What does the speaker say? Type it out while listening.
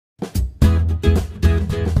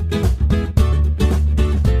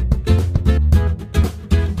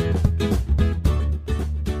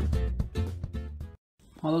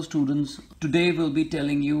Hello students, today we'll be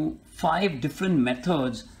telling you 5 different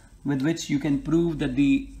methods with which you can prove that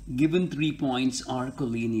the given 3 points are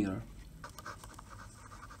collinear.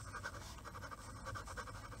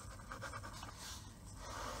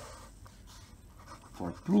 For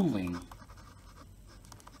proving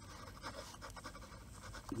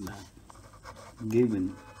that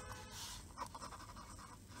given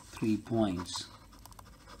 3 points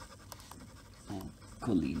are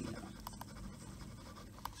collinear.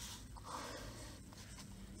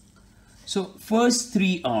 So first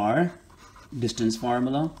 3 are distance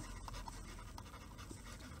formula,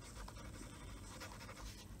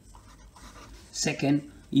 second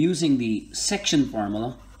using the section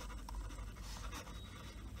formula,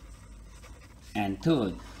 and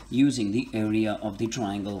third using the area of the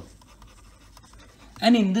triangle.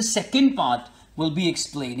 And in the second part we'll be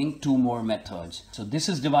explaining 2 more methods. So this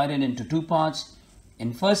is divided into 2 parts.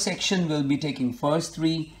 In first section we'll be taking first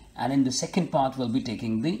 3, and in the second part we'll be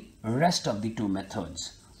taking the rest of the 2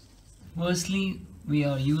 methods. Firstly, we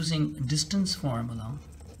are using distance formula.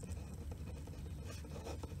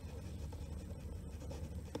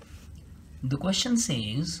 The question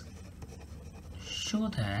says, show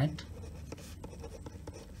that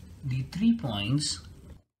the 3 points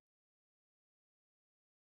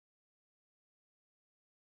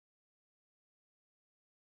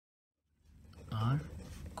are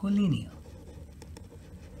collinear.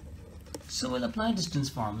 So we'll apply distance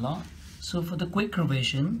formula. So for the quick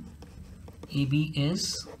revision, AB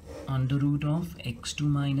is under root of x2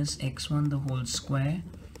 minus x1 the whole square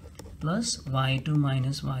plus y2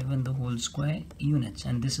 minus y1 the whole square units,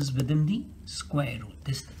 and this is within the square root.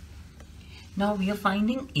 This thing. Now we are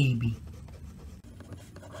finding AB,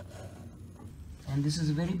 and this is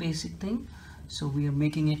a very basic thing, so we are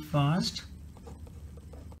making it fast.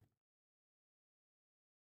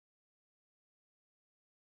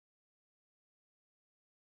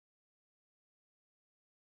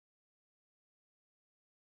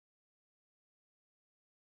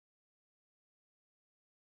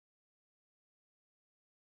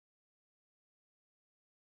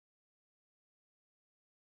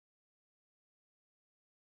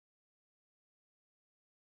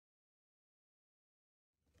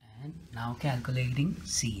 And now calculating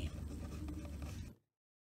CA.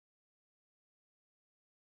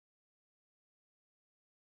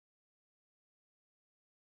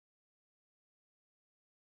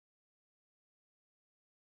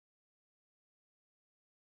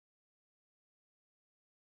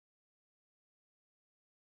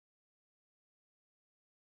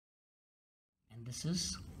 And this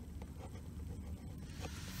is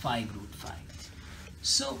 5 root 5.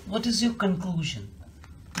 So what is your conclusion?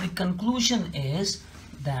 The conclusion is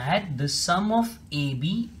that the sum of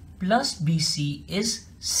AB plus BC is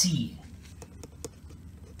CA.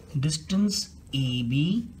 Distance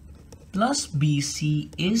AB plus BC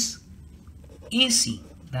is AC.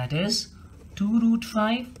 That is 2 root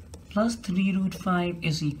 5 plus 3 root 5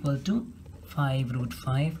 is equal to 5 root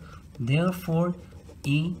 5. Therefore,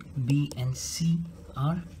 A, B and C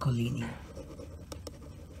are collinear.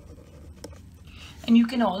 And you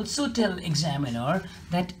can also tell examiner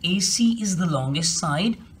that AC is the longest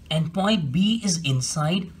side and point B is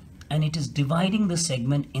inside, and it is dividing the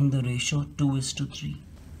segment in the ratio 2:3.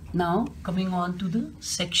 Now coming on to the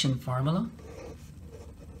section formula.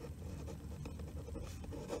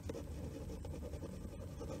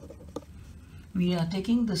 We are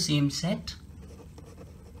taking the same set.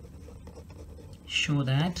 Show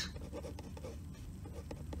that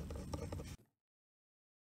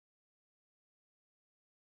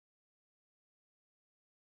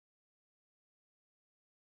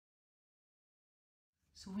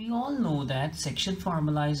so we all know that section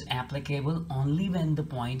formula is applicable only when the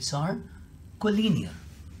points are collinear.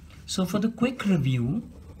 So for the quick review,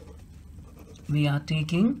 we are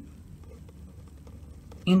taking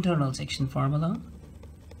internal section formula,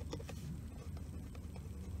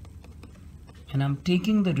 and I'm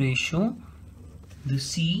taking the ratio, the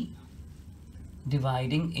C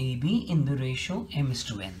dividing AB in the ratio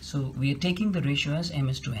m:n. So we are taking the ratio as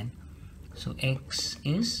m:n. So X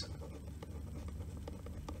is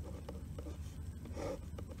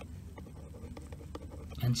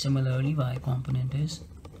and similarly y component is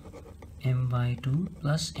my2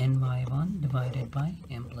 plus ny1 divided by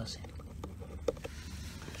m plus n.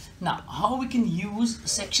 Now how we can use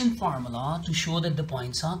section formula to show that the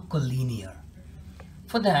points are collinear?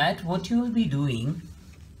 For that, what you will be doing,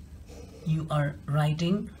 you are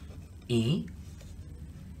writing A,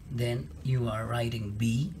 then you are writing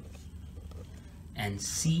B and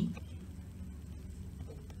C,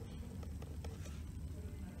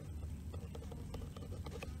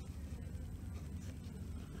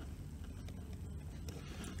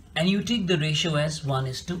 and you take the ratio as 1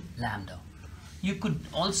 is to lambda. You could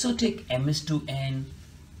also take m is to n,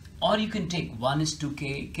 or you can take 1 is to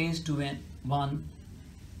k, k is to n, 1,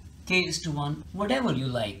 k is to 1, whatever you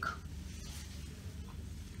like.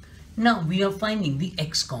 Now we are finding the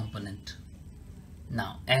x component.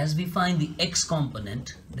 Now as we find the x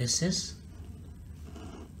component, this is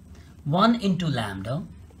 1 into lambda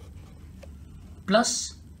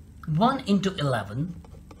plus 1 into 11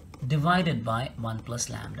 divided by 1 plus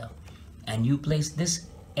lambda, and you place this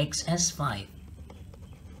x as 5.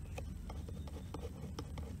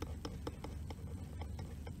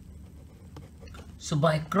 So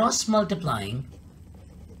by cross multiplying,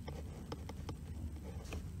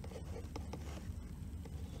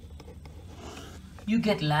 you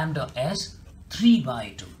get lambda as 3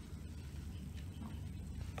 by 2.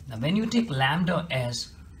 Now when you take lambda as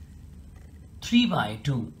 3 by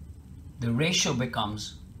 2, the ratio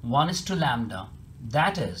becomes 1 is to lambda,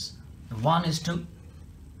 that is 1 is to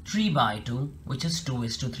 3 by 2, which is 2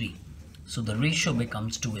 is to 3. So the ratio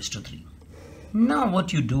becomes 2 is to 3. Now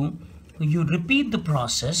what you do, you repeat the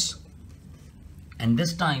process, and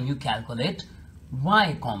this time you calculate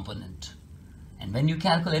y component. And when you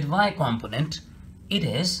calculate y component, it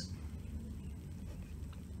is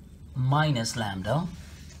minus lambda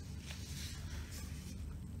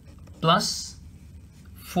plus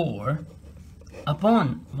 4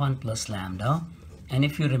 upon 1 plus lambda, and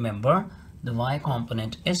if you remember, the y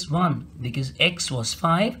component is 1 because x was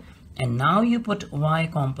 5, and now you put y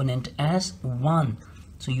component as 1,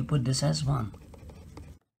 so you put this as 1.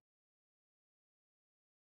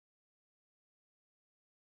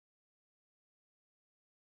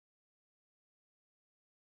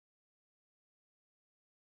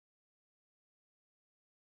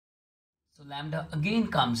 So lambda again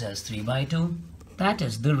comes as 3 by 2. That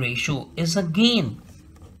is, the ratio is again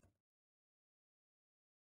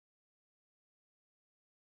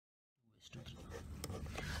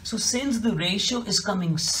So since the ratio is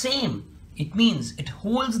coming same, it means it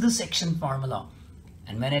holds the section formula.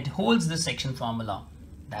 And when it holds the section formula,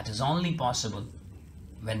 that is only possible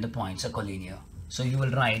when the points are collinear. So you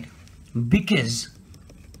will write, because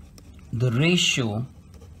the ratio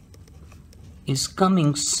is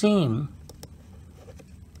coming same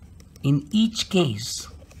in each case,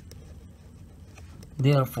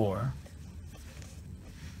 therefore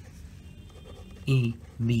A,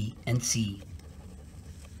 B and C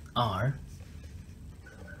are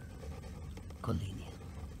collinear.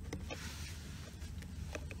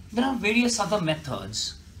 There are various other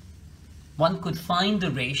methods. One could find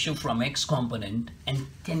the ratio from x component and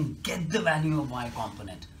can get the value of y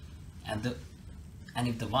component. And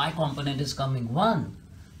if the y component is coming 1,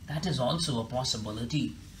 that is also a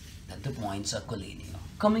possibility that the points are collinear.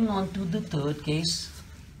 Coming on to the third case,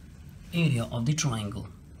 area of the triangle.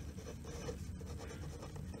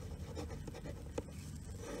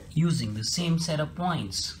 Using the same set of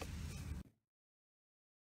points.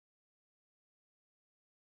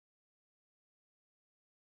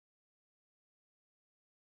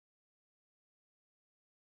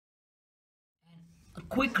 And a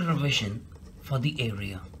quick revision for the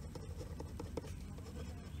area.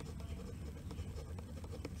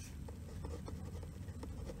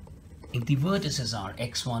 If the vertices are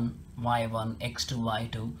x1, y1, x2,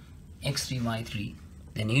 y2, x3, y3,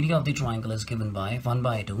 then area of the triangle is given by 1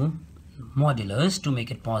 by 2 modulus, to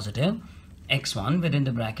make it positive, x1 within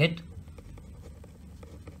the bracket,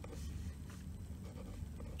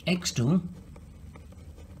 x2,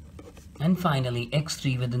 and finally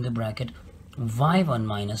x3 within the bracket, y1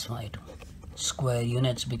 minus y2, square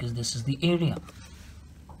units, because this is the area.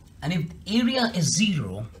 And if the area is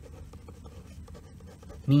 0,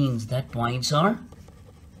 means that points are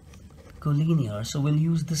collinear. So we'll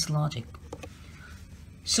use this logic.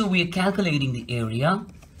 So we are calculating the area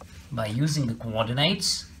by using the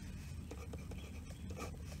coordinates,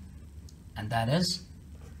 and that is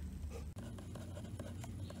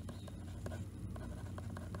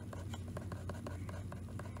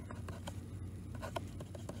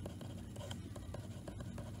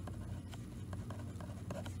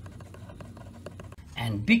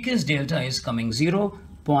and because delta is coming 0,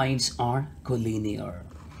 points are collinear.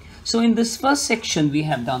 So in this first section we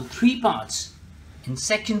have done 3 parts. In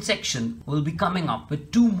second section we'll be coming up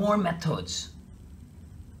with 2 more methods.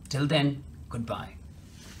 Till then, goodbye.